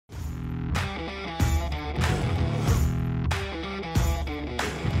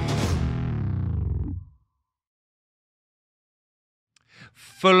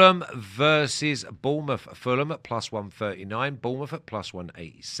Fulham versus Bournemouth. Fulham at plus 139, Bournemouth at plus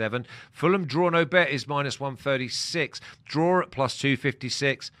 187. Fulham draw no bet is minus 136. Draw at plus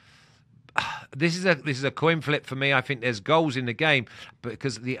 256. This is a coin flip for me. I think there's goals in the game,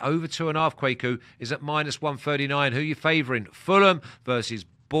 because the over 2.5, Kwaku, is at minus 139. Who are you favouring? Fulham versus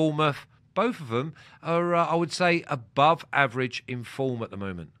Bournemouth. Both of them are, I would say, above average in form at the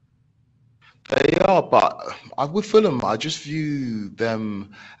moment. They are, but with Fulham, I just view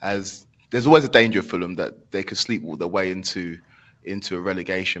them as there's always a danger of Fulham that they could sleepwalk their way into a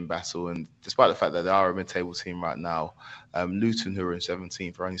relegation battle. And despite the fact that they are a mid-table team right now, Luton, who are in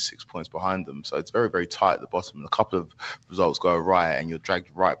 17th, are only 6 points behind them. So it's very, very tight at the bottom. And a couple of results go right and you're dragged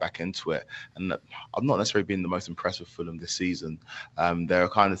right back into it. And I've not necessarily been the most impressed with Fulham this season. They're a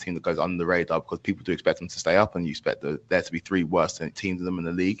kind of team that goes under the radar because people do expect them to stay up, and you expect there to be three worst teams than them in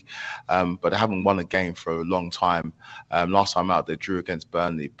the league. But they haven't won a game for a long time. Last time out, they drew against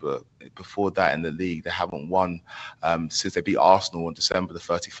Burnley, but before that in the league, they haven't won since they beat Arsenal on December the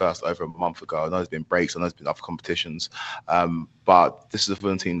 31st, over a month ago. I know there's been breaks, I know there's been other competitions, but this is a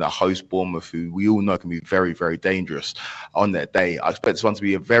Fulham team that hosts Bournemouth, who we all know can be very, very dangerous on their day. I expect this one to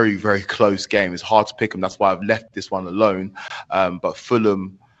be a very, very close game. It's hard to pick them. That's why I've left this one alone. But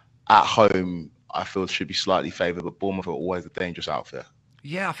Fulham at home, I feel, should be slightly favoured, but Bournemouth are always a dangerous outfit.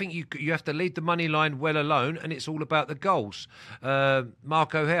 Yeah, I think you have to lead the money line well alone, and it's all about the goals.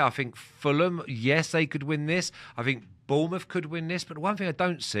 Mark O'Hare, I think Fulham, yes, they could win this. I think Bournemouth could win this. But one thing I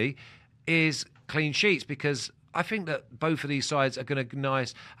don't see is clean sheets, because I think that both of these sides are going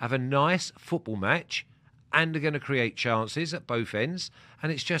to have a nice football match, and they're going to create chances at both ends.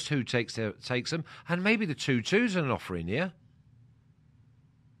 And it's just who takes them. And maybe the 2-2's an offer in here.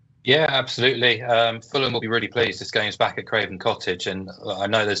 Yeah, absolutely. Fulham will be really pleased. This game's back at Craven Cottage, and I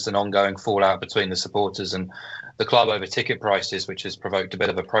know there's an ongoing fallout between the supporters and the club over ticket prices, which has provoked a bit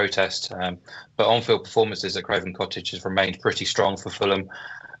of a protest. But on-field performances at Craven Cottage has remained pretty strong for Fulham.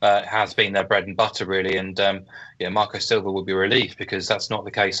 It has been their bread and butter, really. And Marco Silva will be relieved, because that's not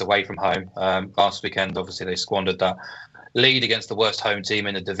the case away from home. Last weekend, obviously, they squandered that lead against the worst home team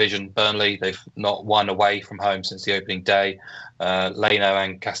in the division, Burnley. They've not won away from home since the opening day. Leno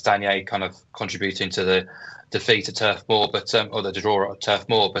and Castagne kind of contributing to the defeat at Turf Moor, or the draw at Turf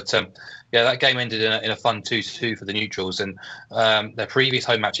Moor. But that game ended in a fun 2-2 for the neutrals. And their previous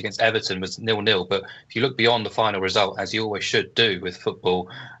home match against Everton was 0-0. But if you look beyond the final result, as you always should do with football,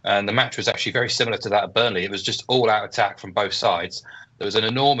 and the match was actually very similar to that at Burnley. It was just all-out attack from both sides. There was an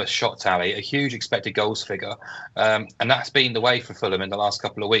enormous shot tally, a huge expected goals figure, and that's been the way for Fulham in the last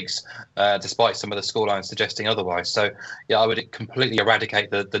couple of weeks, despite some of the scorelines suggesting otherwise. So, I would completely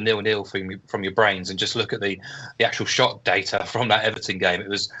eradicate the 0-0 from your brains and just look at the actual shot data from that Everton game. It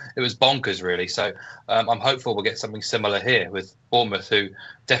was bonkers, really. So I'm hopeful we'll get something similar here with Bournemouth, who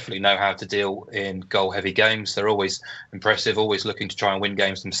definitely know how to deal in goal-heavy games. They're always impressive, always looking to try and win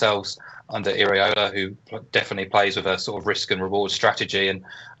games themselves under Iraola, who definitely plays with a sort of risk and reward strategy, and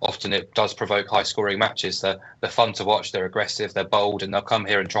often it does provoke high-scoring matches. They're fun to watch, they're aggressive, they're bold, and they'll come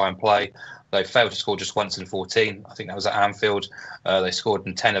here and try and play. They failed to score just once in 14. I think that was at Anfield. They scored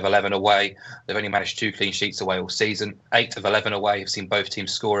in 10 of 11 away. They've only managed 2 clean sheets away all season. 8 of 11 away. Have seen both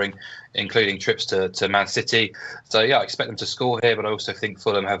teams scoring, including trips to Man City. So, I expect them to score here, but I also think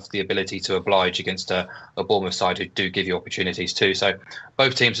Fulham have the ability to oblige against a Bournemouth side who do give you opportunities too. So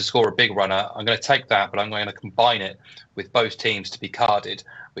both teams to score a big runner. I'm going to take that, but I'm going to combine it with both teams to be carded,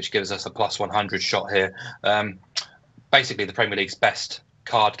 which gives us a plus 100 shot here. Basically, the Premier League's best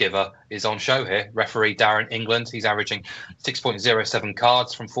card giver is on show here. Referee Darren England. He's averaging 6.07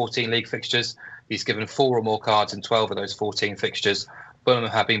 cards from 14 league fixtures. He's given 4 or more cards in 12 of those 14 fixtures.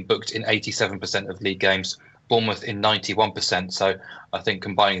 Bournemouth have been booked in 87% of league games, Bournemouth in 91%. So I think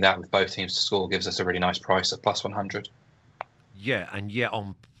combining that with both teams to score gives us a really nice price at plus 100. Yeah, and yet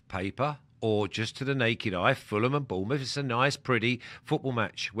on paper, or just to the naked eye, Fulham and Bournemouth, it's a nice, pretty football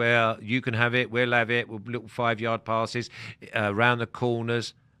match where you can have it, we'll have it, with little 5-yard passes around the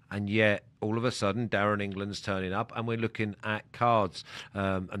corners, and yet all of a sudden Darren England's turning up and we're looking at cards.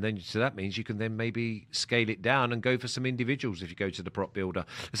 And then so that means you can then maybe scale it down and go for some individuals if you go to the prop builder.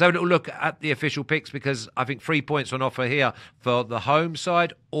 Let's have a little look at the official picks, because I think 3 points on offer here for the home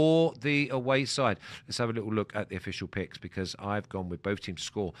side or the away side. Let's have a little look at the official picks, because I've gone with both teams to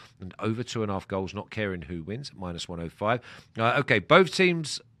score and over 2.5 goals, not caring who wins, minus 105. Okay, both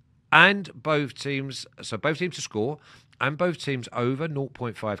teams to score and both teams over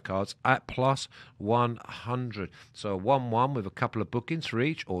 0.5 cards at plus 100. So a 1-1 with a couple of bookings for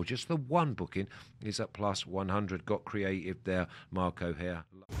each, or just the one booking is at plus 100. Got creative there, Marco here.